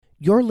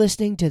You're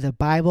listening to the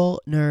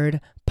Bible Nerd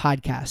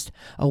Podcast,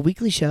 a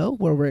weekly show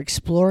where we're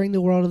exploring the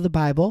world of the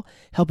Bible,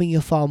 helping you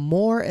fall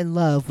more in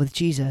love with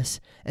Jesus,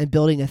 and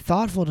building a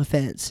thoughtful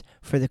defense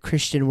for the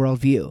Christian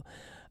worldview.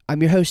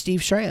 I'm your host,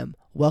 Steve Schramm.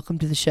 Welcome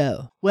to the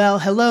show. Well,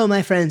 hello,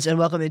 my friends, and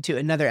welcome into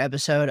another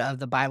episode of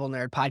the Bible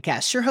Nerd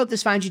Podcast. Sure hope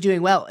this finds you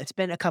doing well. It's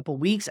been a couple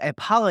weeks. I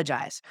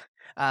apologize.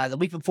 The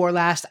week before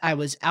last, I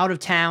was out of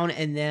town,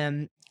 and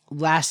then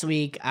last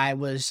week, I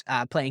was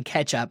playing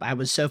catch up. I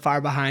was so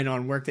far behind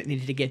on work that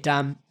needed to get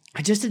done.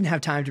 I just didn't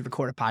have time to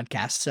record a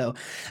podcast. So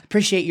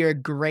appreciate your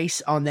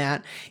grace on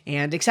that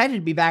and excited to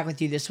be back with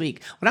you this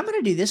week. What I'm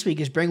going to do this week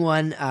is bring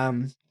one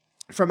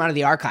from out of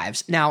the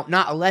archives. Now,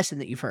 not a lesson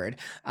that you've heard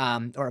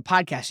or a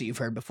podcast that you've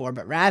heard before,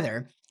 but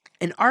rather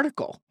an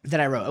article that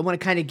I wrote. I want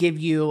to kind of give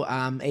you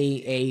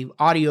a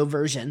audio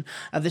version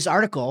of this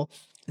article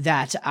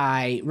that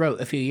I wrote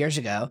a few years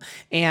ago.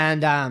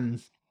 And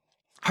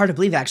hard to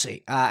believe,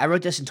 actually. I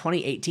wrote this in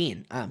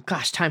 2018.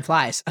 Gosh, time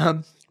flies.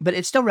 But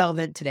it's still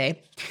relevant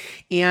today.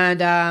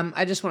 And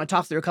I just want to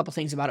talk through a couple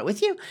things about it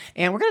with you.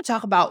 And we're going to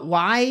talk about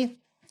why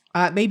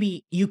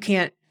maybe you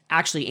can't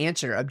actually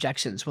answer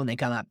objections when they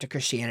come up to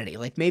Christianity.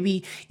 Like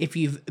maybe if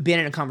you've been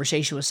in a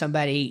conversation with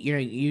somebody,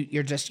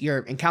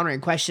 you're encountering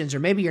questions, or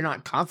maybe you're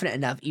not confident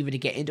enough even to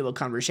get into a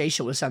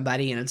conversation with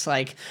somebody. And it's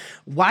like,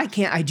 why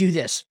can't I do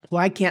this?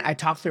 Why can't I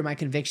talk through my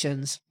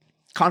convictions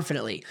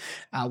confidently?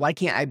 Why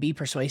can't I be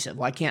persuasive?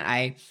 Why can't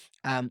I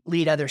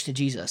lead others to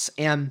Jesus?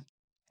 And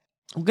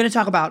we're going to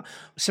talk about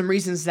some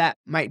reasons that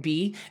might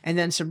be, and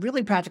then some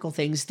really practical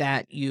things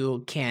that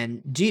you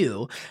can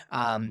do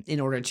in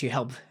order to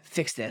help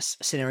fix this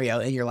scenario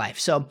in your life.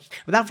 So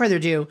without further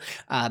ado,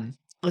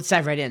 let's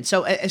dive right in.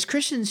 So as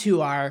Christians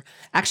who are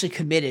actually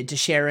committed to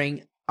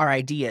sharing our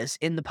ideas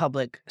in the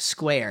public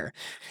square,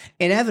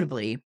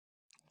 inevitably,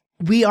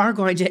 we are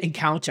going to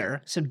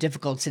encounter some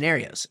difficult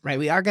scenarios, right?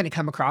 We are going to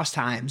come across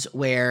times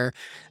where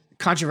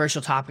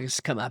controversial topics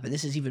come up. And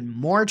this is even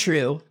more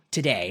true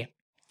today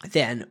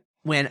than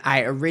when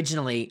I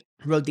originally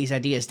wrote these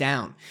ideas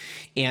down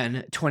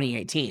in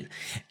 2018.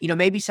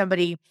 Maybe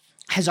somebody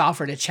has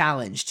offered a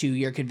challenge to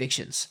your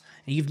convictions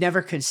and you've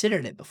never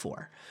considered it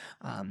before.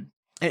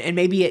 And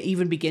maybe it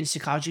even begins to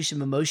cause you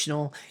some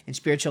emotional and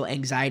spiritual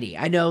anxiety.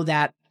 I know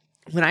that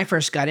when I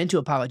first got into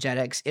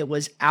apologetics, it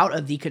was out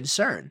of the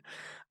concern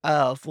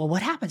of, well,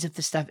 what happens if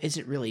this stuff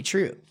isn't really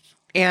true?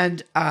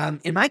 And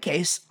in my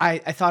case, I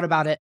thought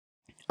about it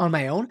on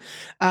my own.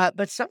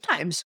 But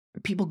sometimes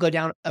people go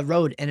down a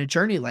road and a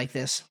journey like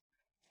this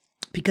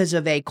because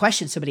of a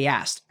question somebody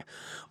asked,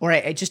 or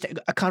just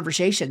a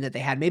conversation that they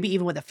had, maybe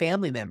even with a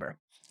family member.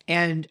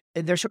 And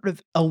they're sort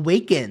of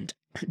awakened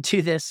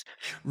to this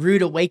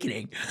rude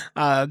awakening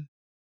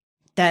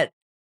that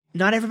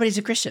not everybody's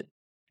a Christian.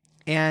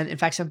 And in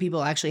fact, some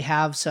people actually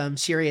have some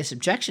serious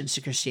objections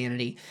to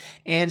Christianity,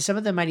 and some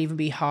of them might even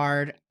be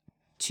hard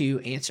to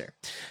answer.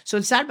 So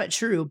it's sad but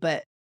true,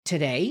 but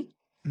today,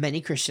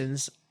 many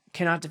Christians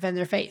cannot defend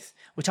their faith.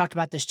 We talked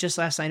about this just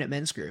last night at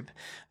men's group,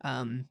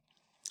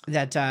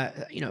 that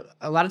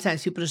a lot of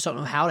times people just don't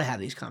know how to have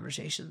these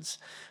conversations.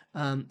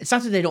 It's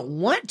not that they don't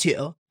want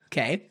to,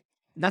 okay?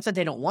 Not that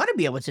they don't want to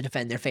be able to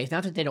defend their faith,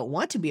 not that they don't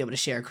want to be able to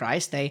share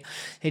Christ. They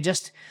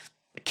just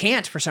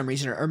can't for some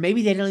reason, or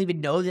maybe they don't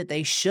even know that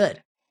they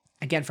should.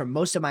 Again, for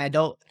most of my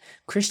adult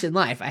Christian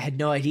life, I had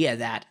no idea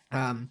that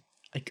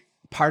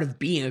part of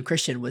being a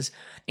Christian was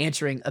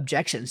answering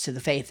objections to the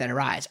faith that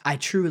arise. I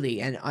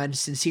truly and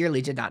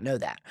sincerely did not know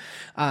that.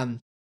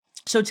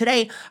 So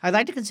today, I'd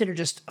like to consider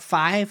just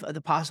 5 of the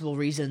possible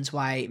reasons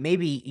why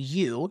maybe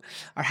you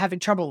are having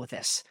trouble with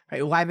this,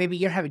 right? Why maybe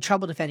you're having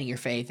trouble defending your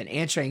faith and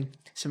answering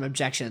some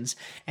objections.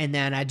 And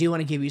then I do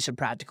want to give you some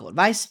practical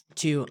advice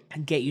to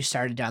get you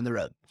started down the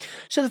road.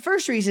 So the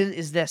first reason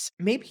is this.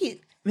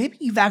 Maybe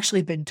you've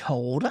actually been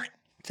told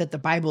that the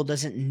Bible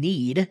doesn't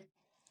need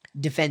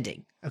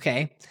defending,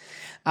 okay?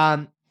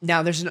 Now,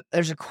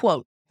 there's a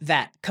quote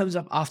that comes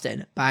up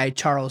often by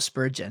Charles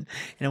Spurgeon,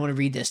 and I want to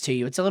read this to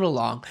you. It's a little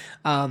long,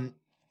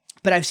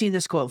 but I've seen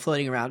this quote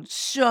floating around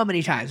so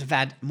many times. I've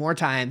had more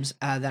times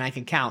than I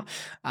can count,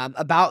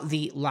 about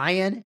the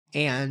lion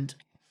and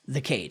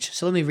the cage.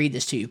 So let me read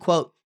this to you.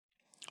 Quote,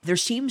 "There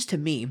seems to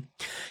me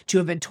to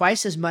have been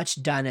twice as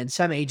much done in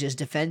some ages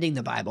defending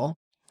the Bible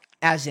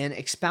as in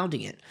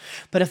expounding it.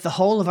 But if the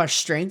whole of our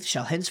strength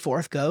shall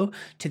henceforth go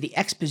to the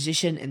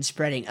exposition and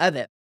spreading of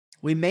it,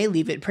 we may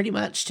leave it pretty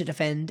much to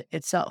defend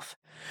itself.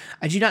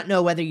 I do not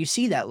know whether you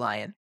see that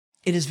lion.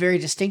 It is very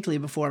distinctly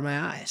before my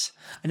eyes.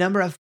 A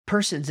number of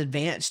persons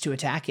advance to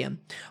attack him,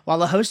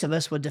 while a host of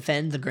us would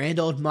defend the grand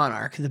old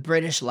monarch, the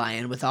British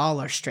lion, with all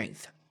our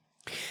strength.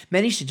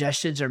 Many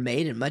suggestions are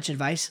made and much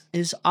advice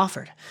is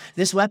offered.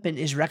 This weapon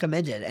is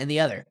recommended and the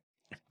other.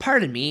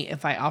 Pardon me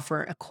if I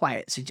offer a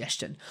quiet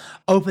suggestion.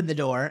 Open the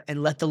door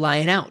and let the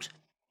lion out.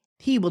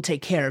 He will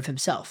take care of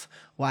himself.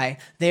 Why,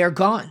 they are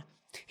gone.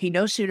 He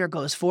no sooner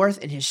goes forth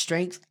in his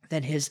strength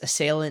than his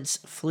assailants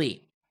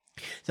flee.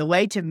 The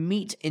way to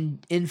meet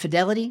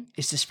infidelity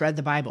is to spread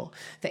the Bible.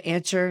 The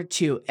answer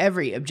to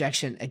every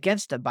objection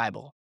against the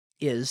Bible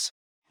is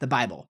the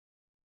Bible."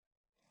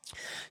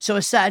 So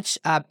as such,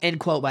 end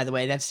quote, by the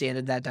way, that's the end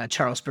of that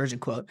Charles Spurgeon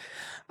quote.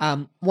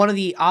 One of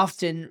the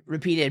often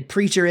repeated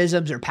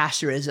preacherisms or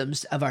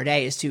pastorisms of our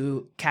day is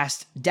to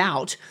cast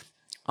doubt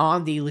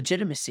on the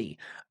legitimacy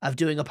of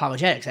doing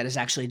apologetics, that is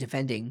actually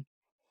defending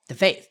the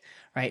faith,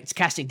 right? It's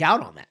casting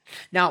doubt on that.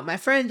 Now, my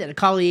friend and a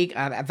colleague,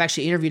 I've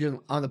actually interviewed him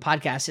on the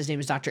podcast. His name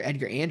is Dr.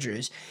 Edgar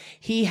Andrews.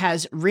 He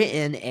has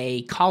written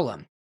a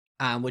column,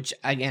 which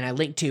again, I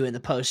linked to in the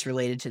post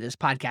related to this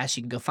podcast.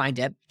 You can go find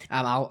it.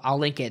 I'll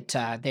link it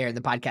there in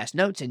the podcast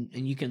notes, and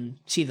you can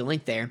see the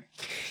link there.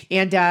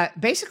 And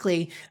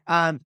basically,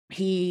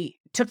 he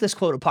took this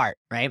quote apart,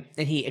 right?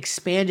 And he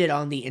expanded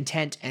on the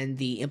intent and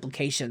the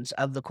implications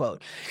of the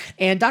quote.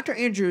 And Dr.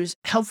 Andrews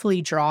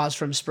helpfully draws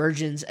from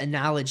Spurgeon's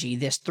analogy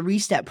this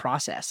three-step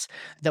process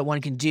that one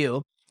can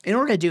do in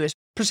order to do is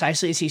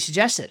precisely as he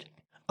suggested.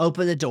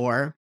 Open the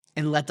door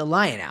and let the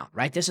lion out,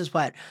 right? This is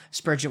what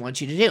Spurgeon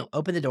wants you to do.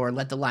 Open the door and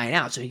let the lion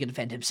out so he can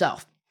defend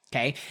himself.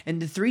 Okay. And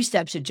the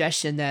three-step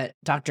suggestion that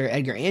Dr.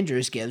 Edgar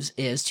Andrews gives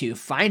is to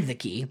find the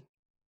key,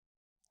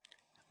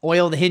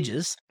 oil the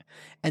hinges,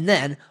 and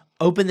then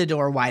open the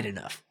door wide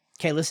enough.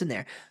 Okay, listen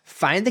there.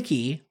 Find the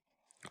key,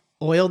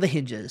 oil the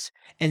hinges,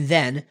 and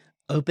then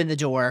open the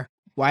door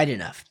wide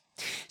enough.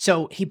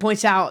 So he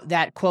points out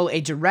that, quote,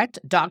 a direct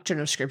doctrine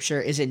of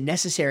Scripture is a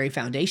necessary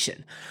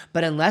foundation,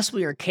 but unless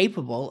we are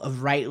capable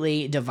of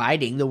rightly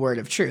dividing the word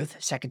of truth,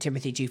 2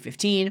 Timothy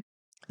 2:15,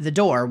 the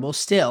door will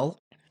still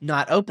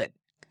not open,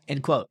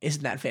 end quote.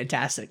 Isn't that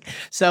fantastic?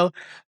 So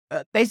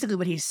basically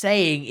what he's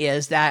saying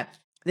is that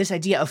this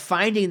idea of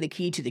finding the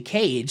key to the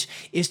cage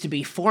is to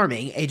be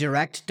forming a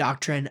direct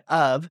doctrine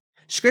of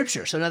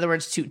Scripture. So in other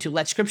words, to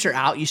let Scripture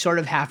out, you sort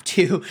of have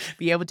to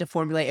be able to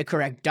formulate a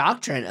correct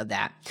doctrine of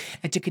that.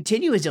 And to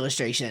continue his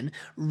illustration,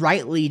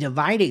 rightly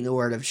dividing the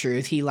word of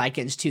truth, he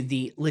likens to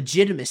the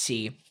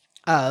legitimacy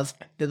of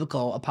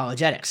biblical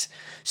apologetics.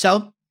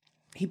 So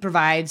he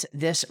provides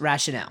this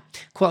rationale.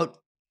 Quote,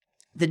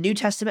 the New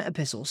Testament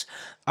epistles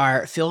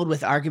are filled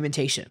with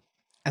argumentation,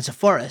 as a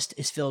forest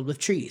is filled with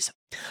trees.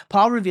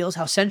 Paul reveals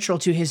how central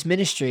to his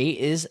ministry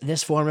is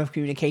this form of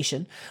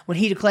communication when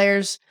he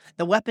declares,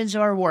 the weapons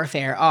of our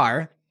warfare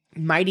are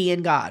mighty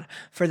in God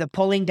for the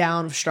pulling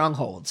down of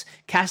strongholds,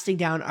 casting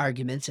down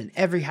arguments and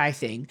every high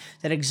thing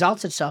that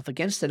exalts itself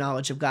against the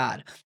knowledge of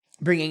God,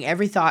 bringing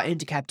every thought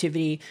into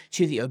captivity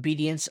to the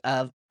obedience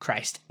of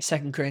Christ.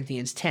 2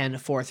 Corinthians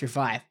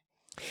 10:4-5.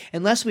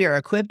 Unless we are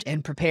equipped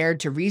and prepared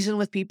to reason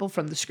with people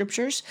from the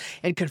Scriptures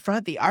and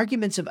confront the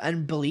arguments of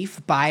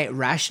unbelief by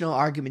rational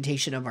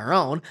argumentation of our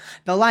own,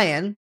 the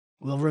lion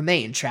will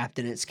remain trapped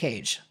in its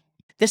cage.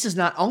 This is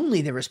not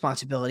only the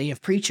responsibility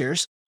of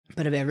preachers,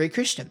 but of every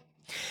Christian.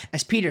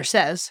 As Peter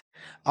says,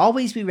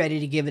 always be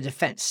ready to give a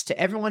defense to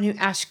everyone who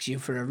asks you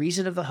for a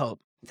reason of the hope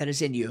that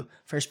is in you.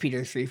 1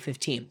 Peter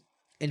 3:15,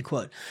 end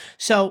quote.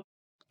 So,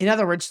 in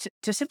other words,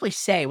 to simply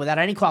say without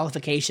any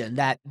qualification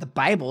that the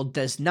Bible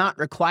does not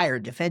require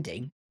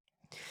defending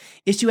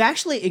is to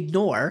actually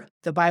ignore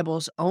the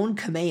Bible's own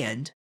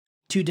command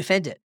to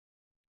defend it.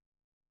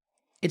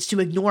 It's to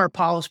ignore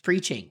Paul's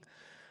preaching,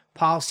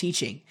 Paul's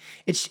teaching.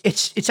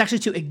 It's actually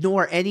to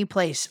ignore any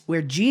place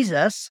where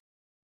Jesus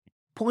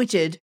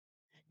pointed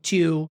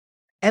to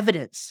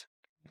evidence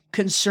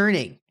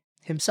concerning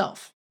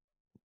himself.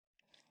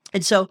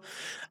 And so,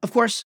 of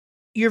course,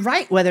 you're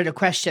right whether to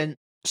question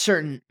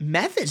certain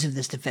methods of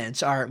this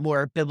defense are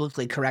more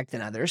biblically correct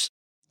than others.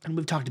 And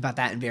we've talked about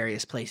that in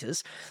various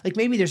places. Like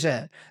maybe there's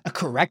a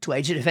correct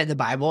way to defend the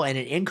Bible and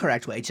an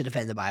incorrect way to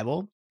defend the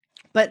Bible.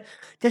 But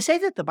to say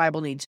that the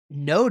Bible needs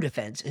no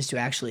defense is to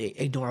actually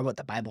ignore what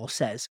the Bible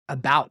says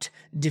about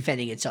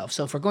defending itself.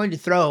 So if we're going to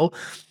throw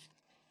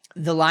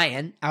the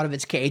lion out of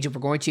its cage, if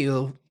we're going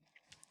to,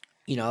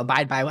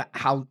 abide by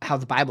how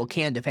the Bible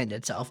can defend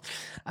itself,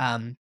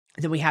 then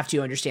we have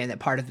to understand that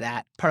part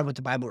of what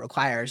the Bible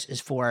requires is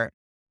for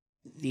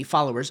the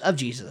followers of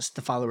Jesus,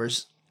 the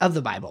followers of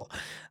the Bible,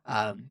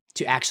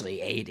 to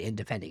actually aid in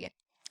defending it.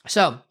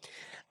 So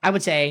I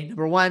would say,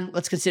 number one,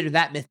 let's consider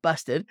that myth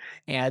busted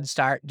and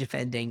start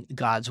defending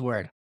God's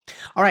word.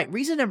 All right,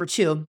 reason number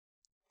two,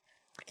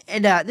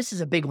 and this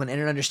is a big one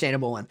and an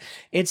understandable one.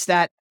 It's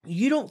that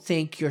you don't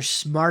think you're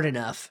smart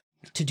enough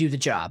to do the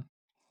job.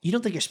 You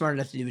don't think you're smart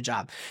enough to do a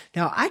job.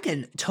 Now, I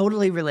can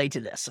totally relate to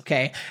this,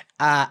 okay?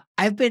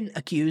 I've been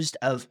accused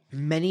of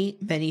many,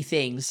 many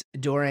things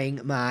during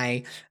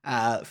my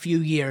few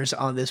years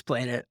on this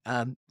planet.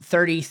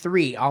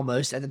 33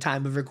 almost at the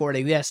time of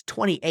recording this,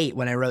 28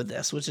 when I wrote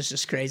this, which is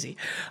just crazy.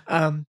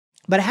 But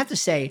I have to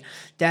say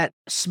that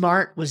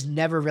smart was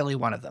never really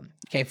one of them,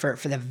 okay? For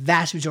the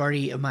vast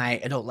majority of my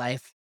adult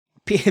life,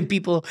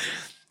 people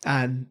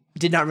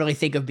did not really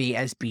think of me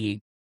as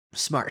being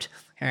smart.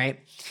 All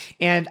right.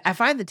 And I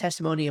find the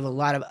testimony of a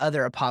lot of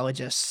other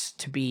apologists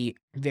to be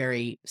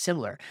very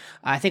similar.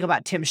 I think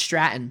about Tim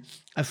Stratton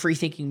of Free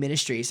Thinking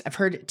Ministries. I've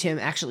heard Tim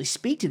actually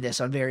speak to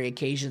this on various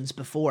occasions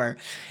before.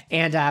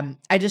 And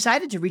I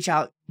decided to reach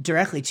out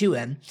directly to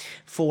him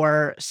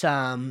for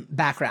some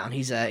background.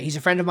 He's a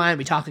friend of mine.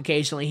 We talk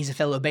occasionally. He's a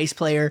fellow bass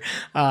player.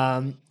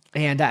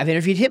 And I've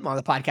interviewed him on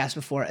the podcast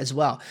before as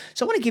well.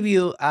 So I want to give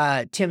you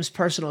Tim's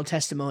personal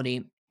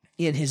testimony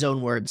in his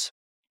own words.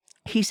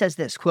 He says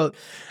this, quote,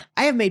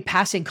 "I have made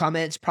passing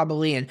comments,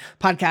 probably in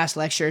podcast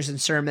lectures and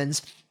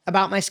sermons,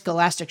 about my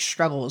scholastic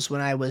struggles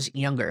when I was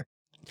younger.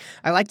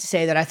 I like to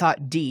say that I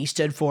thought D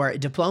stood for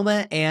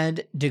diploma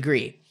and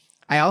degree.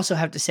 I also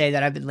have to say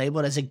that I've been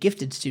labeled as a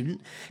gifted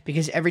student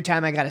because every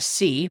time I got a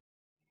C,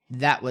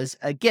 that was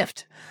a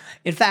gift.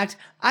 In fact,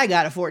 I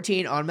got a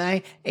 14 on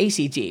my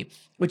ACT,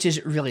 which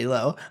is really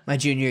low, my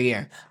junior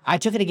year. I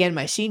took it again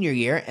my senior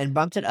year and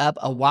bumped it up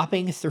a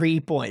whopping 3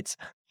 points.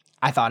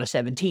 I thought a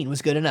 17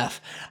 was good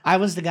enough. I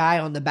was the guy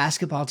on the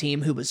basketball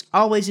team who was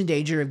always in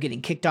danger of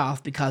getting kicked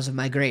off because of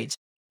my grades.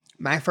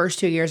 My first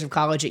 2 years of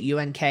college at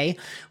UNK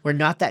were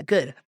not that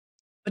good.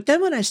 But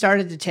then when I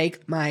started to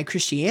take my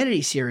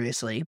Christianity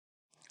seriously,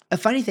 a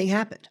funny thing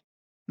happened.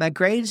 My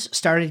grades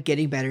started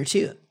getting better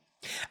too.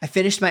 I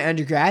finished my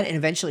undergrad and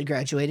eventually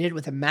graduated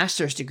with a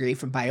master's degree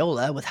from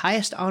Biola with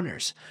highest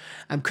honors.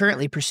 I'm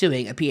currently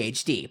pursuing a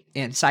PhD.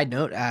 And side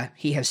note,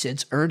 he has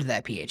since earned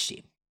that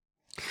PhD.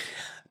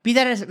 Be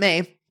that as it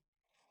may,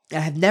 I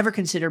have never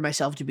considered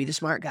myself to be the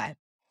smart guy.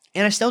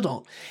 And I still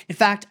don't. In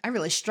fact, I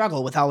really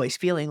struggle with always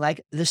feeling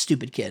like the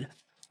stupid kid.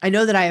 I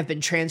know that I have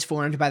been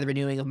transformed by the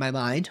renewing of my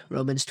mind,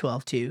 Romans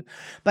 12:2,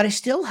 but I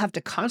still have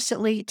to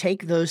constantly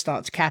take those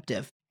thoughts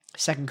captive,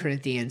 2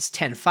 Corinthians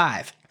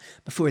 10:5,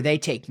 before they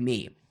take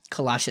me,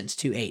 Colossians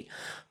 2:8.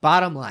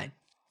 Bottom line,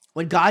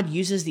 when God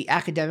uses the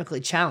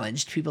academically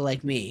challenged people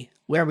like me,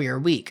 where we are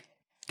weak,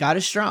 God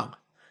is strong.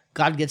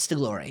 God gets the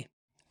glory,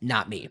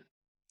 not me.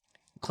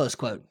 Close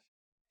quote.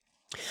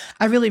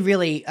 I really,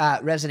 really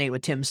resonate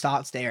with Tim's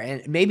thoughts there,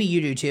 and maybe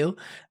you do too.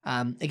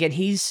 Again,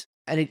 he's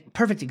a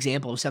perfect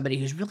example of somebody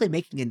who's really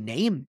making a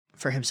name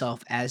for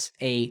himself as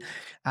a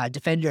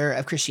defender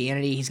of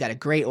Christianity. He's got a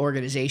great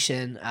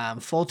organization,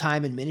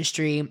 full-time in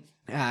ministry,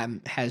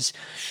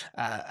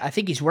 I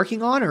think he's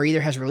working on or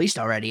either has released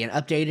already an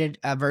updated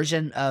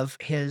version of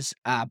his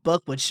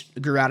book, which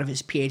grew out of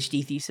his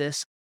PhD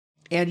thesis,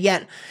 and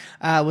yet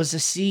was a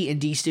C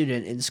and D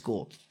student in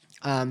school.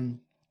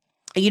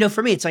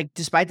 For me, it's like,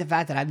 despite the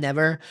fact that I've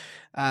never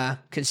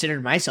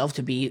considered myself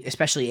to be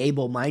especially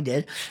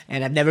able-minded,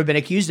 and I've never been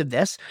accused of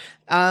this,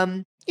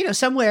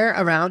 somewhere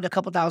around a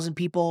couple thousand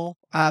people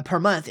per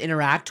month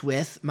interact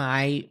with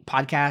my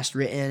podcast,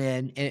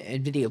 written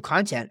and video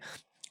content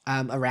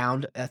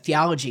around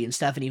theology and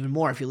stuff, and even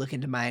more if you look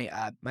into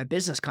my my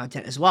business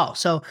content as well.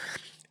 So,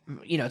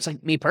 it's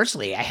like, me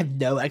personally, I have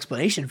no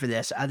explanation for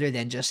this other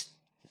than just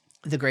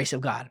the grace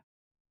of God.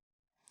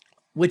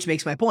 Which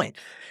makes my point.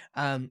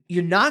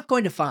 You're not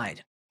going to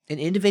find an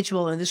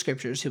individual in the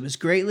scriptures who was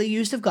greatly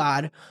used of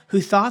God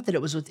who thought that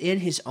it was within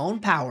his own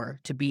power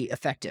to be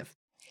effective.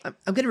 I'm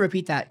going to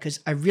repeat that because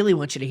I really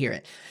want you to hear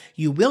it.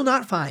 You will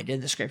not find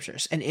in the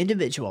scriptures an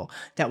individual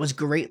that was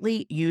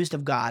greatly used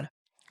of God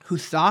who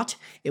thought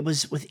it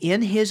was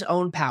within his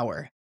own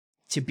power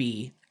to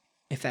be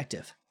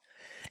effective.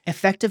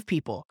 Effective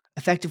people,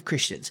 effective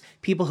Christians,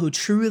 people who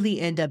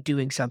truly end up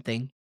doing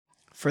something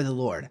for the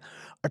Lord,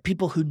 are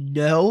people who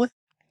know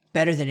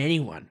better than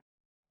anyone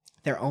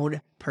their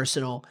own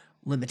personal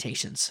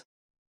limitations.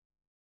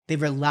 They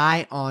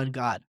rely on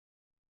God.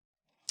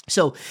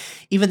 So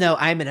even though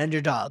I'm an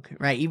underdog,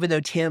 right? Even though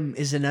Tim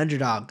is an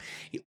underdog,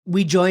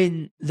 we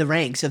join the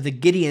ranks of the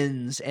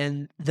Gideons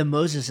and the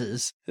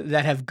Moseses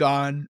that have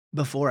gone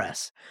before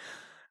us.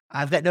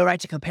 I've got no right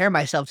to compare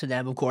myself to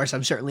them, of course.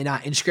 I'm certainly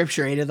not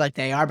inscripturated like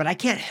they are, but I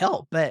can't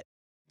help but,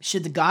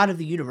 should the God of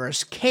the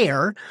universe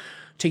care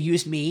to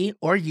use me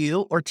or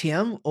you or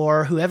Tim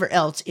or whoever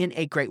else in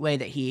a great way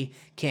that he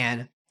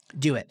can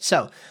do it.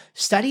 So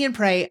study and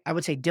pray, I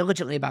would say,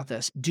 diligently about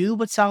this. Do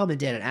what Solomon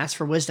did and ask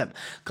for wisdom.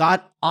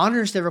 God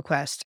honors the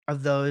request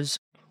of those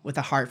with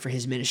a heart for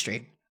his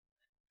ministry.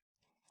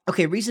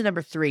 Okay, reason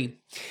number 3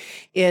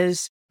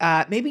 is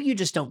maybe you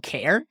just don't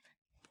care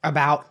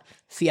about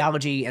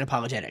theology and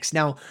apologetics.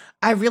 Now,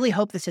 I really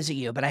hope this isn't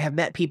you, but I have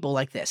met people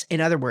like this. In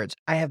other words,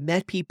 I have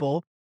met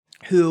people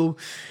who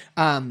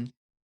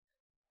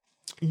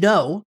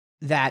know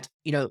that,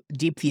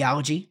 deep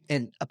theology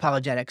and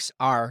apologetics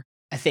are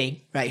a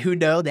thing, right? Who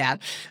know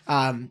that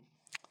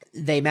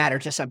they matter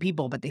to some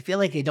people, but they feel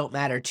like they don't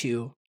matter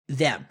to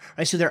them,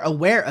 right? So they're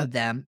aware of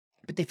them,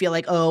 but they feel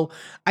like, oh,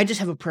 I just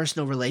have a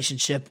personal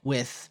relationship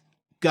with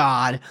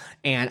God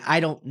and I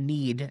don't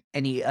need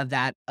any of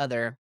that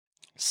other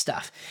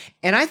stuff.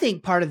 And I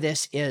think part of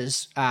this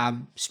is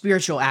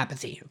spiritual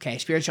apathy, okay?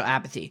 Spiritual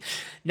apathy.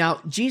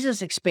 Now,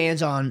 Jesus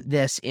expands on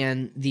this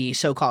in the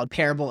so-called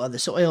parable of the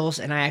soils,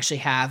 and I actually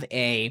have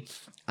a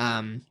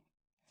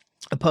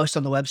post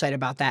on the website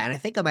about that, and I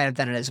think I might have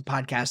done it as a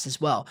podcast as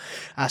well.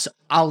 So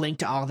I'll link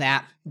to all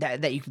that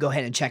you can go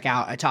ahead and check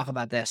out. I talk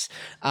about this.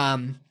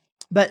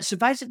 But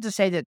suffice it to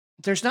say that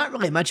there's not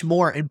really much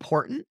more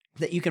important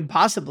that you can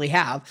possibly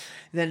have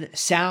than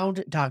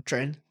sound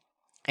doctrine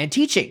and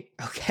teaching.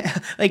 Okay.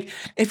 Like,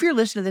 if you're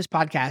listening to this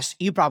podcast,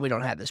 you probably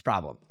don't have this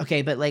problem.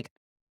 Okay. But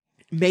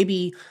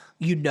maybe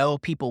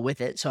people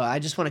with it. So I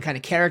just want to kind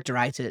of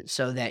characterize it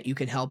so that you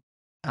can help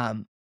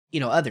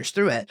others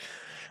through it.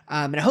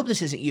 And I hope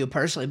this isn't you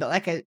personally, but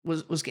like I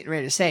was getting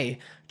ready to say,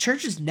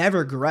 churches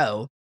never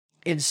grow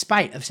in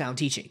spite of sound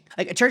teaching.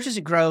 Like a church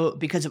doesn't grow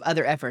because of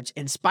other efforts,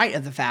 in spite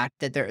of the fact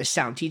that there is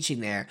sound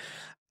teaching there.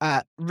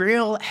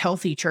 Real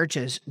healthy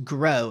churches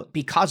grow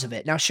because of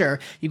it. Now, sure,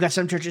 you've got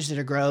some churches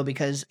that grow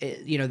because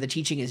the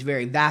teaching is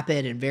very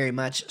vapid and very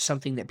much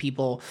something that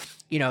people,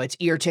 it's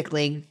ear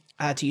tickling,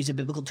 to use a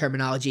biblical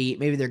terminology.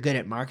 Maybe they're good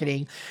at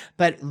marketing,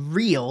 but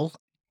real,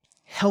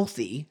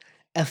 healthy,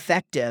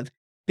 effective,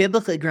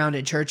 biblically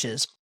grounded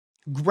churches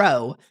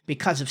grow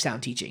because of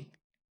sound teaching,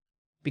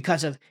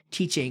 because of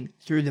teaching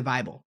through the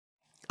Bible.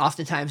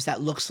 Oftentimes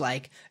that looks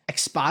like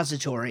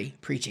expository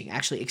preaching,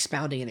 actually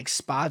expounding and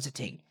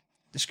expositing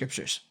the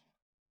scriptures.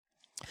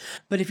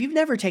 But if you've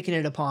never taken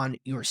it upon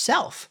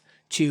yourself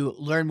to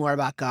learn more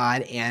about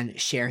God and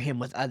share him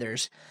with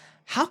others,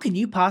 how can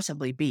you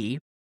possibly be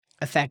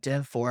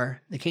effective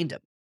for the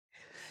kingdom?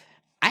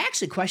 I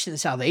actually question the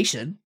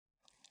salvation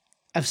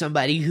of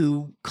somebody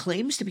who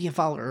claims to be a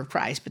follower of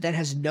Christ, but then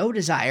has no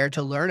desire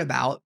to learn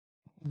about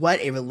what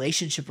a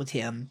relationship with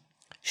him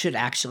should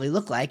actually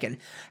look like and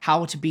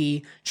how to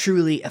be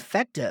truly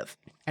effective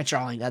at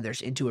drawing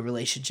others into a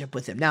relationship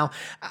with him. Now,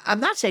 I'm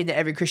not saying that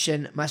every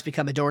Christian must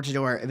become a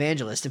door-to-door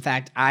evangelist. In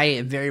fact, I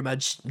am very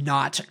much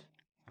not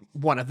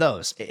one of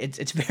those.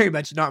 It's very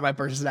much not my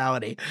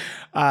personality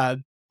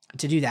to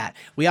do that.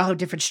 We all have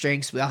different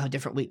strengths. We all have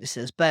different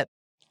weaknesses. But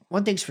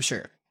one thing's for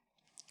sure.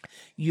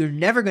 You're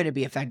never going to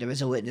be effective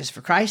as a witness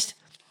for Christ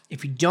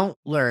if you don't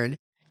learn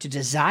to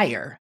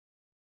desire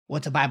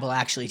what the Bible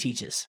actually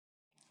teaches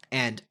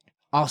and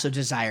also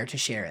desire to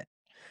share it.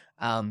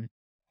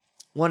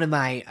 One of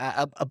my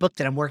a book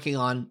that I'm working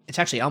on, it's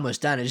actually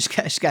almost done. I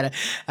just got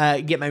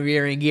to get my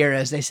rear in gear,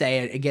 as they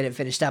say, and get it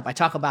finished up. I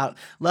talk about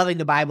loving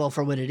the Bible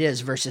for what it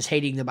is versus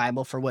hating the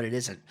Bible for what it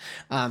isn't.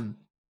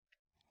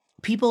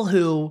 People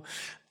who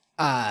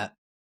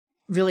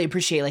really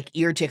appreciate like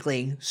ear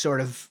tickling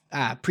sort of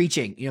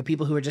preaching,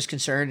 people who are just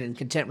concerned and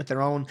content with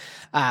their own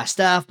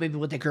stuff, maybe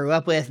what they grew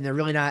up with, and they're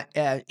really not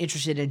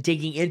interested in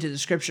digging into the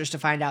scriptures to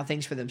find out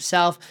things for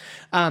themselves.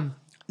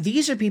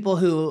 These are people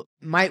who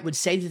would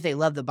say that they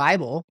love the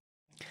Bible,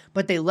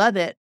 but they love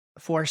it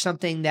for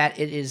something that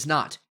it is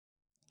not.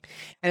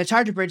 And it's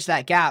hard to bridge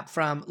that gap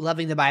from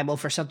loving the Bible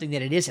for something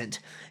that it isn't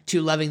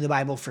to loving the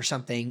Bible for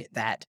something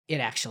that it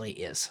actually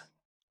is.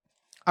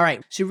 All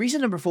right, so reason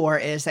number 4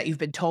 is that you've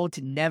been told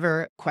to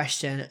never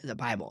question the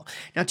Bible.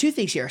 Now, 2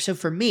 things here. So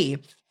for me,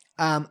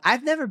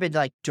 I've never been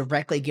like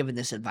directly given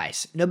this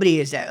advice. Nobody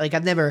is that. Like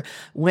I've never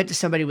went to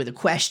somebody with a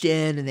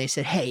question and they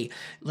said, "Hey,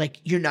 like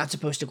you're not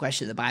supposed to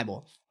question the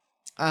Bible."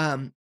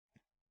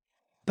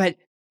 But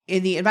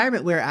in the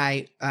environment where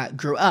I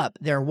grew up,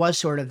 there was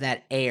sort of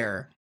that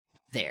air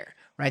there,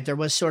 right? There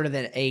was sort of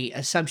a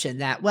assumption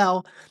that,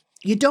 well,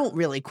 you don't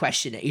really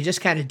question it. You just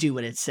kind of do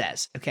what it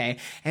says, okay?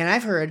 And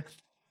I've heard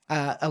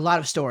a lot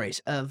of stories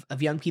of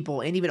young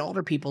people and even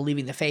older people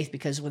leaving the faith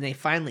because when they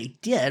finally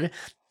did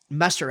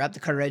muster up the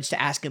courage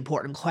to ask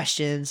important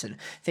questions and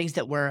things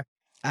that were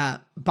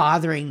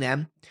bothering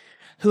them,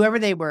 whoever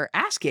they were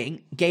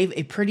asking gave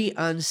a pretty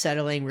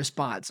unsettling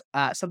response.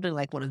 Something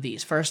like one of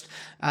these. First,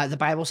 the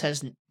Bible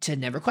says to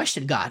never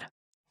question God.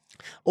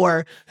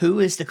 Or, who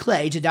is the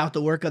clay to doubt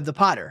the work of the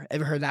potter?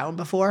 Ever heard that one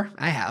before?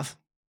 I have.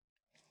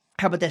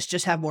 How about this?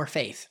 Just have more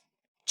faith.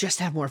 Just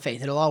have more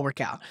faith. It'll all work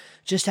out.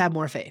 Just have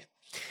more faith.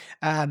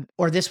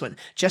 Or this one,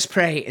 just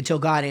pray until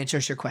God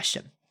answers your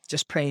question.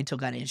 Just pray until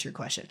God answers your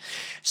question.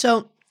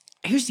 So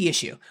here's the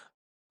issue.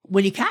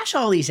 When you cash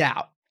all these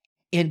out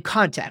in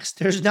context,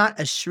 there's not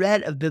a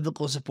shred of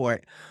biblical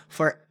support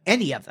for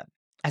any of them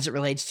as it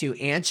relates to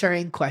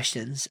answering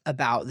questions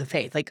about the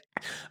faith. Like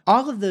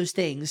all of those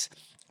things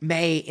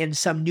may in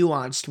some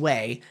nuanced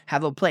way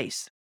have a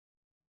place,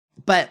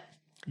 but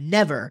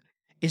never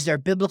is there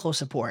biblical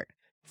support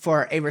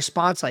for a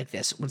response like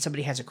this when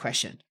somebody has a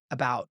question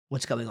about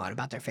what's going on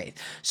about their faith.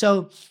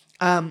 So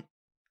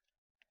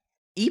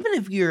even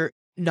if you're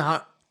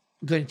not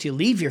going to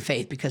leave your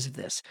faith because of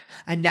this,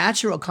 a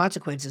natural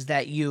consequence is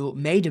that you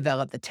may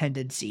develop the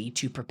tendency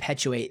to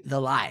perpetuate the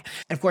lie.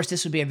 And of course,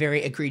 this would be a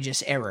very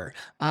egregious error.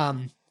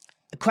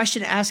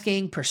 Question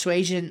asking,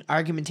 persuasion,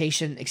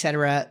 argumentation,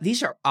 etc.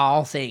 These are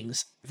all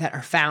things that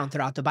are found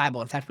throughout the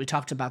Bible. In fact, we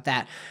talked about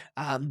that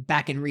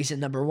back in reason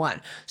number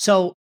 1.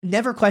 So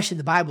never question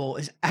the Bible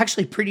is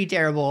actually pretty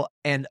terrible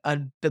and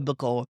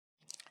unbiblical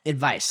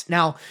advice.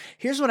 Now,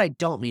 here's what I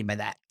don't mean by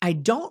that. I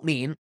don't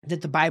mean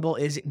that the Bible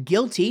is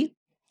guilty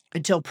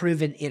until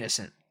proven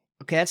innocent.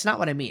 Okay, that's not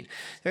what I mean.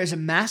 There's a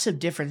massive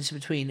difference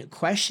between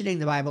questioning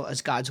the Bible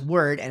as God's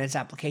word and its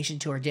application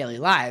to our daily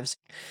lives,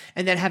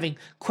 and then having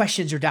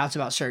questions or doubts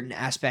about certain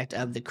aspect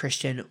of the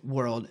Christian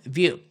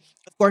worldview.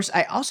 Of course,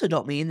 I also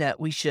don't mean that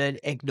we should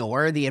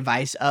ignore the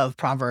advice of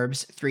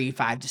Proverbs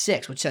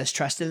 3:5-6, which says,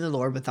 "Trust in the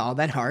Lord with all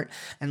thine heart,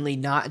 and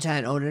lean not into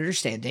thine own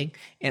understanding.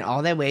 In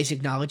all thy ways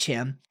acknowledge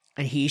him,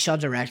 and he shall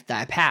direct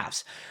thy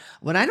paths."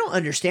 When I don't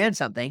understand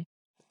something,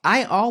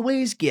 I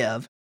always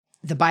give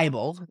the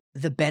Bible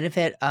the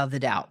benefit of the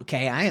doubt.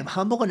 Okay. I am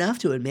humble enough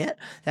to admit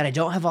that I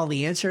don't have all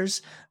the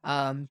answers.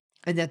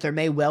 and that there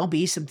may well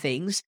be some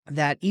things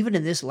that even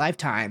in this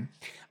lifetime,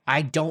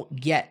 I don't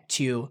get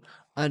to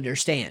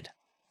understand.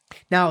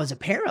 Now, as a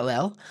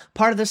parallel,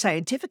 part of the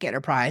scientific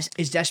enterprise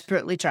is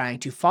desperately trying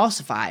to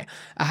falsify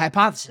a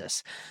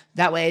hypothesis.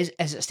 That way,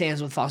 as it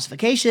stands with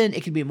falsification,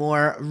 it can be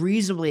more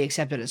reasonably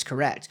accepted as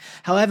correct.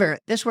 However,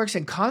 this works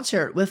in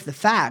concert with the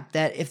fact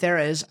that if there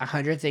is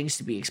 100 things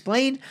to be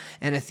explained,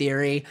 and a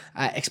theory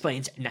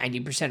explains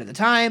 90% of the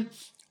time,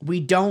 we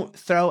don't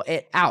throw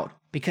it out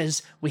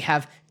because we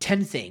have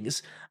 10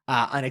 things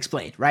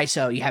unexplained, right?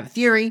 So you have a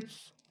theory,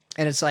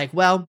 and it's like,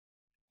 well,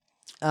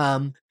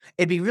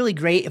 it'd be really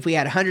great if we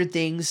had 100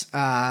 things,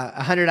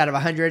 100 out of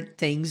 100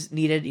 things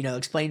needed,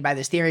 explained by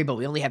this theory, but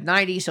we only have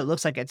 90, so it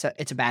looks like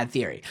it's a bad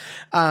theory.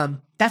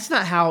 That's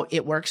not how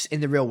it works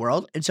in the real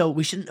world, and so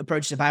we shouldn't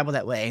approach the Bible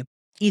that way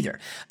either.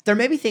 There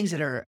may be things that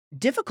are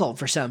difficult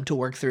for some to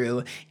work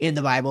through in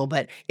the Bible,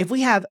 but if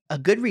we have a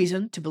good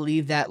reason to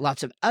believe that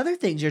lots of other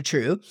things are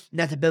true, and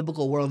that the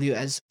biblical worldview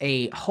as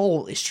a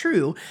whole is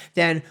true,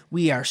 then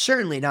we are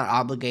certainly not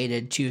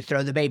obligated to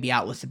throw the baby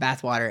out with the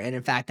bathwater. And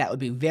in fact, that would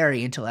be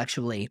very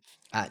intellectually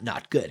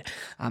not good.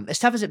 As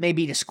tough as it may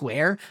be to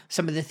square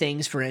some of the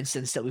things, for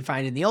instance, that we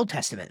find in the Old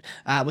Testament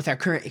with our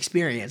current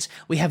experience,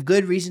 we have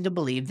good reason to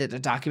believe that the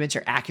documents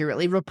are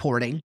accurately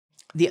reporting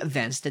the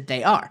events that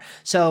they are.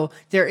 So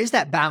there is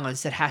that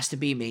balance that has to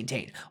be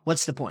maintained.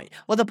 What's the point?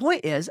 Well, the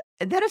point is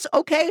that it's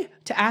okay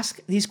to ask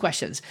these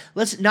questions.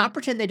 Let's not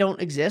pretend they don't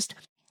exist.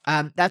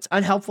 That's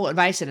unhelpful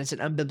advice and it's an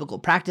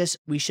unbiblical practice.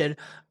 We should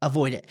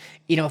avoid it.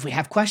 If we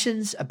have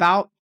questions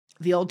about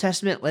the Old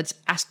Testament, let's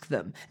ask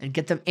them and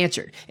get them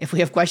answered. If we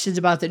have questions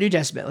about the New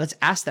Testament, let's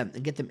ask them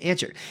and get them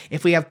answered.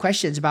 If we have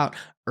questions about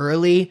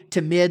early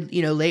to mid,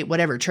 late,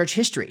 whatever, church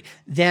history,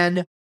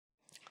 then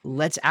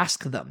let's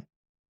ask them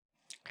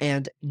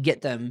and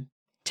get them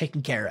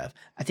taken care of.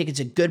 I think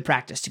it's a good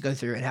practice to go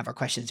through and have our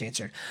questions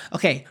answered.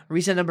 Okay,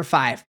 reason number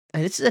 5,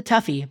 and this is a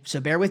toughie, so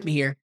bear with me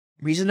here.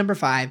 Reason number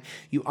 5,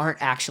 you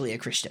aren't actually a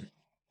Christian.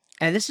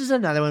 And this is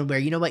another one where,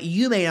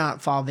 you may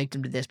not fall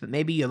victim to this, but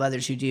maybe you have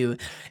others who do.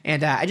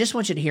 And I just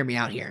want you to hear me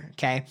out here,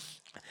 okay?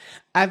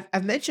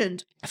 I've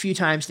mentioned a few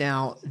times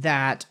now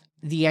that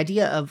the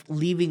idea of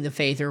leaving the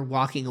faith or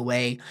walking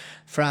away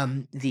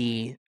from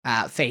the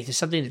faith is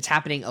something that's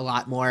happening a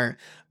lot more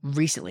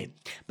recently.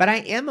 But I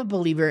am a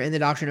believer in the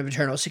doctrine of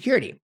eternal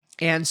security.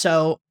 And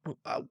so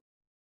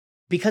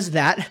because of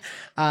that,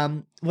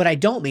 what I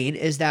don't mean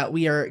is that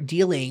we are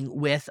dealing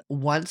with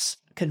once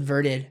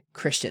converted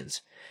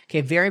Christians.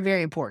 Okay, very,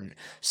 very important.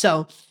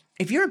 So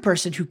if you're a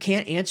person who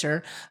can't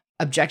answer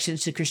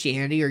objections to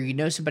Christianity,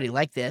 or somebody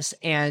like this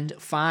and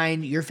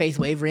find your faith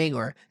wavering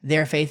or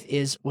their faith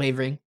is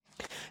wavering,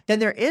 then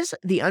there is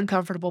the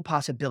uncomfortable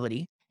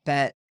possibility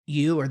that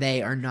you or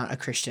they are not a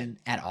Christian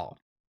at all.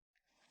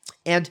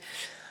 And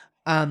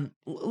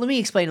let me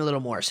explain a little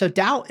more. So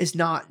doubt is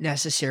not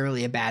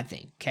necessarily a bad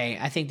thing, okay?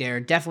 I think there are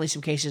definitely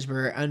some cases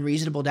where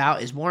unreasonable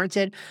doubt is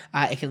warranted.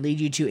 It can lead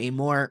you to a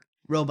more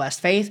robust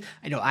faith.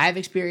 I know I've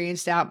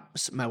experienced doubt.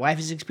 My wife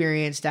has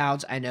experienced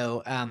doubts. I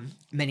know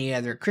many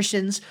other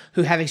Christians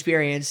who have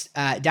experienced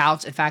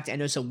doubts. In fact, I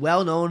know some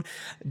well-known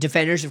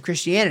defenders of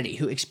Christianity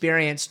who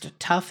experienced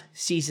tough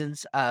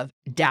seasons of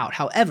doubt.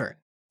 However,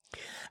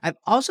 I've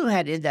also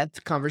had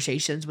in-depth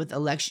conversations with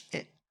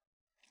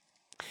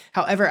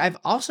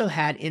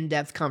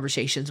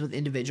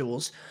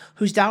individuals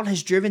whose doubt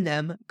has driven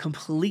them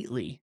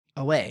completely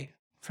away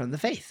from the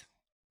faith.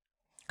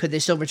 Could they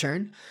still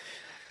return?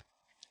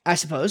 I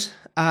suppose,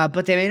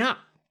 but they may not.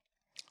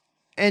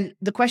 And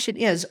the question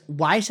is,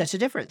 why such a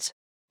difference?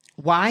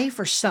 Why,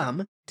 for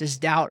some, does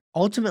doubt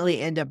ultimately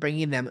end up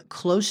bringing them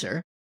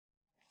closer?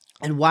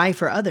 And why,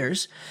 for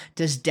others,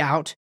 does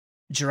doubt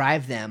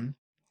drive them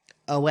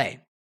away?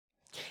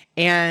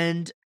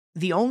 And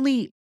the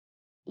only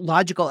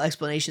logical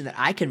explanation that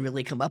I can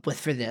really come up with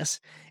for this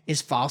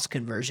is false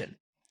conversion.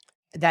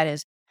 That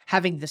is,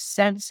 having the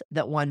sense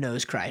that one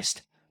knows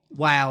Christ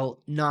while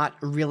not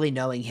really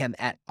knowing him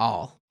at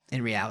all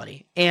in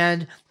reality.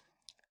 And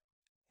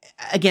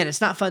again,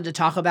 it's not fun to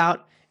talk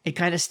about. It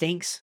kind of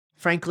stinks,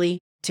 frankly,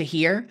 to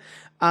hear.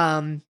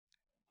 But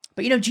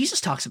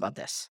Jesus talks about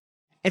this.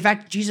 In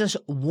fact, Jesus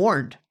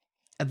warned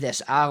of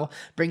this. I'll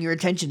bring your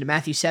attention to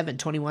Matthew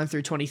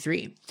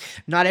 7:21-23.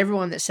 Not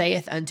everyone that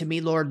saith unto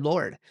me, Lord,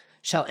 Lord,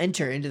 shall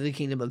enter into the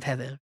kingdom of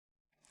heaven,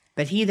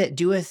 but he that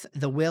doeth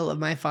the will of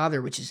my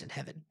Father which is in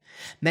heaven.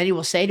 Many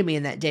will say to me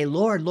in that day,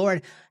 Lord,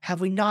 Lord,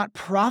 have we not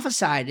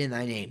prophesied in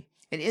thy name?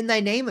 And in thy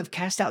name have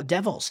cast out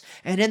devils,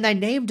 and in thy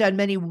name done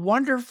many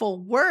wonderful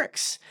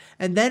works.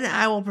 And then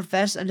I will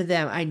profess unto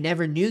them, I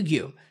never knew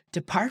you.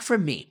 Depart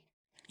from me,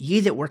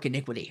 ye that work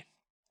iniquity.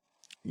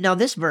 Now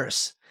this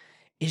verse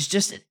is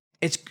just,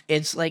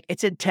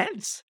 it's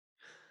intense.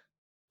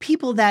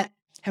 People that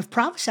have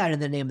prophesied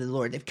in the name of the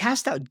Lord, they've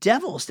cast out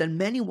devils, done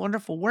many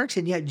wonderful works,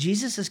 and yet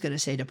Jesus is going to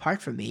say,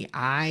 depart from me,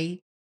 I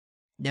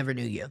never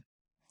knew you.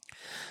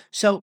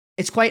 So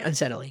it's quite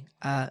unsettling,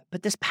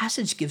 but this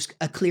passage gives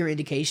a clear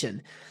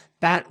indication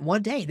that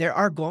one day there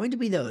are going to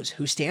be those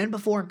who stand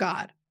before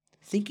God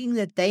thinking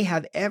that they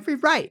have every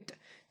right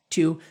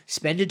to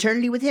spend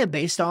eternity with him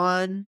based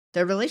on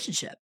their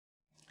relationship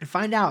and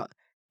find out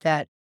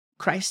that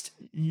Christ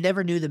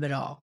never knew them at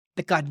all,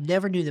 that God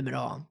never knew them at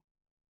all.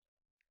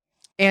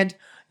 And,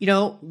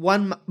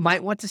 one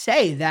might want to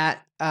say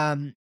that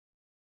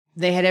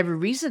they had every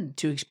reason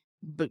to,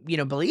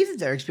 believe that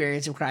their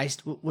experience of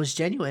Christ was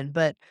genuine,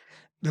 but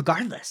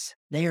regardless,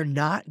 they are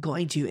not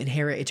going to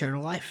inherit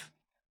eternal life.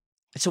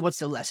 So what's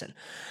the lesson?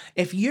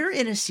 If you're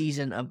in a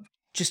season of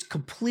just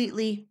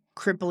completely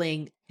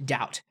crippling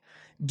doubt,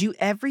 do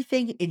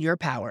everything in your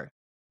power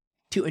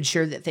to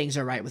ensure that things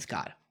are right with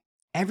God.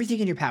 Everything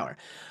in your power.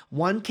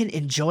 One can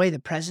enjoy the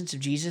presence of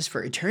Jesus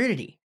for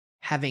eternity,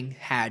 having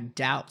had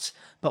doubts,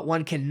 but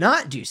one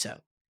cannot do so,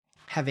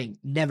 having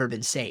never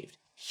been saved.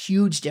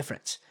 Huge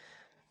difference.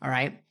 All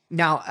right.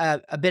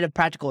 Now, a bit of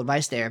practical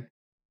advice there.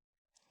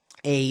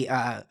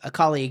 A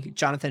colleague,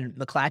 Jonathan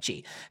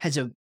McClatchy, has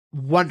a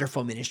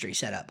wonderful ministry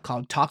set up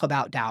called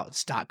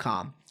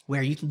talkaboutdoubts.com,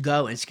 where you can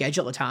go and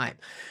schedule a time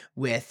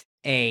with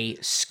a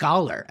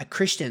scholar, a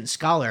Christian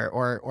scholar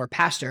or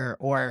pastor,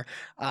 or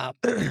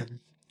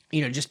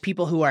just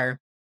people who are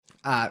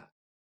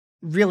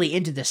really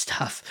into this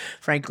stuff,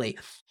 frankly,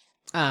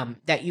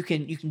 that you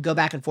can go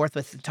back and forth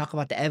with and talk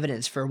about the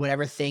evidence for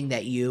whatever thing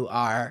that you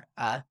are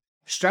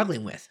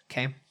struggling with.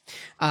 Okay.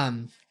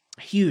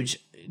 Huge,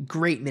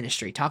 great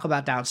ministry.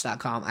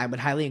 Talkaboutdoubts.com. I would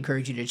highly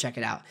encourage you to check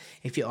it out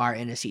if you are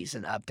in a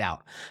season of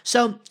doubt.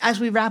 So as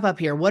we wrap up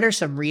here, what are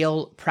some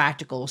real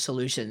practical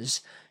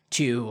solutions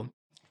to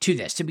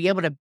this, to be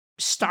able to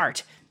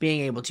start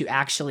being able to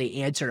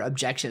actually answer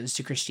objections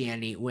to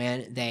Christianity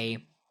when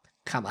they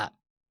come up?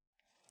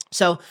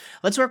 So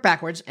let's work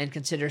backwards and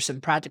consider some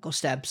practical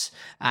steps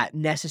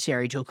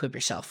necessary to equip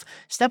yourself.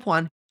 Step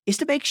one is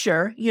to make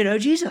sure you know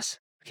Jesus.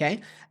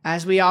 Okay.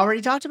 As we already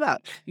talked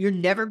about, you're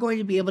never going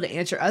to be able to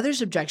answer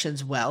others'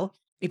 objections well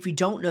if you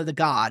don't know the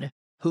God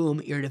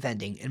whom you're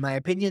defending. In my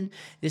opinion,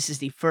 this is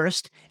the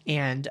first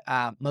and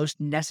most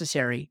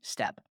necessary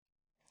step.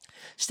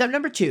 Step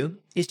number two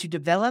is to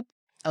develop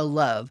a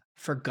love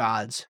for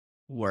God's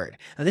word.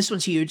 Now, this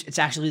one's huge. It's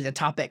actually the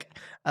topic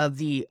of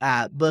the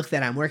book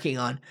that I'm working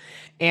on.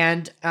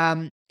 And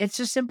it's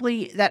just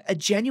simply that a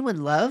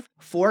genuine love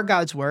for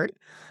God's word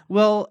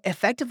will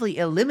effectively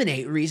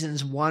eliminate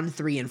reasons 1,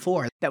 3, and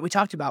 4 that we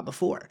talked about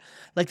before.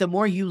 Like, the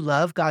more you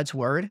love God's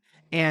word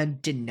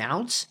and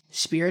denounce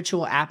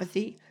spiritual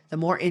apathy, the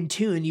more in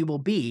tune you will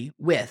be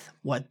with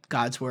what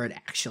God's word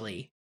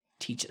actually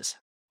teaches.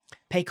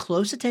 Pay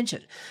close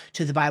attention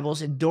to the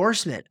Bible's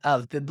endorsement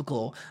of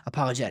biblical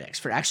apologetics,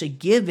 for actually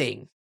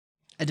giving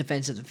a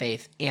defense of the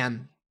faith,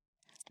 and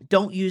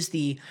don't use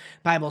the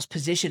Bible's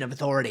position of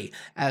authority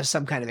as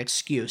some kind of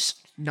excuse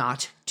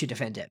not to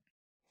defend it.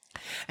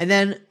 And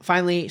then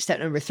finally, step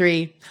number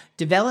 3,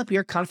 develop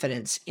your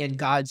confidence in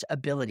God's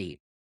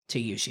ability to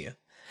use you.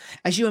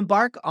 As you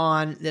embark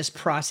on this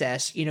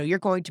process, you're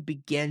going to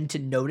begin to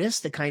notice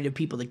the kind of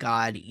people that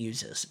God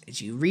uses. As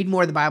you read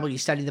more of the Bible, you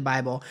study the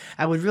Bible,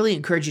 I would really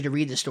encourage you to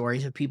read the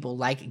stories of people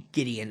like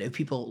Gideon, of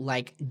people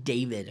like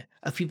David,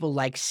 of people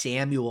like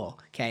Samuel,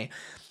 okay?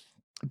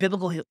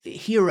 Biblical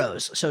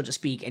heroes, so to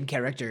speak, and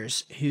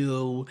characters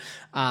who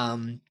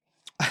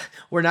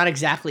were not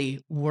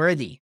exactly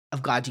worthy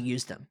of God to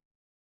use them,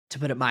 to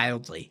put it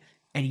mildly,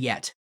 and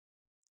yet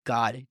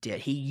God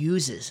did. He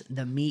uses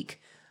the meek,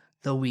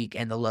 the weak,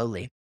 and the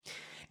lowly.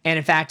 And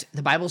in fact,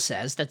 the Bible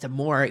says that the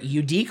more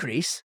you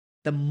decrease,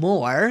 the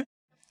more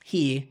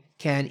he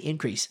can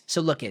increase.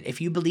 So look,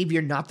 if you believe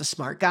you're not the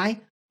smart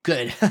guy,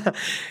 good.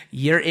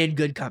 You're in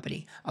good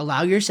company.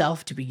 Allow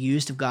yourself to be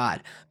used of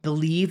God.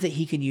 Believe that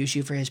he can use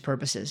you for his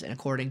purposes and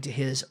according to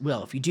his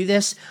will. If you do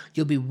this,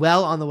 you'll be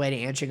well on the way to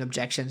answering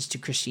objections to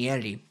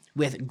Christianity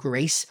with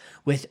grace,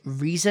 with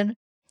reason,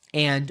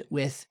 and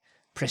with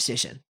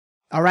precision.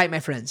 All right, my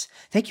friends,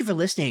 thank you for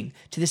listening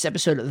to this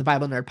episode of the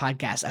Bible Nerd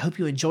Podcast. I hope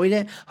you enjoyed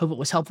it. Hope it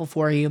was helpful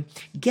for you.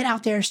 Get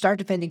out there, start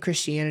defending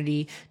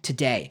Christianity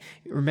today.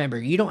 Remember,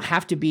 you don't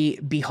have to be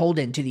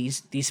beholden to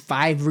these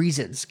 5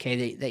 reasons,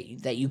 okay,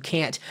 that you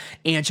can't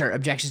answer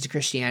objections to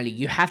Christianity.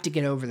 You have to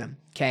get over them,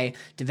 okay?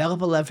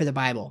 Develop a love for the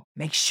Bible.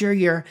 Make sure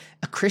you're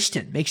a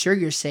Christian. Make sure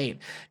you're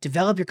saved.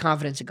 Develop your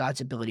confidence in God's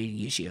ability to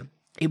use you.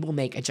 It will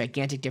make a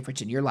gigantic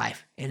difference in your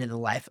life and in the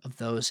life of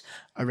those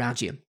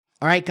around you.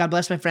 All right, God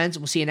bless, my friends.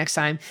 We'll see you next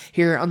time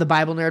here on the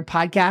Bible Nerd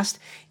Podcast,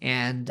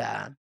 and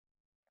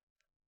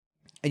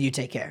you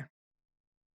take care.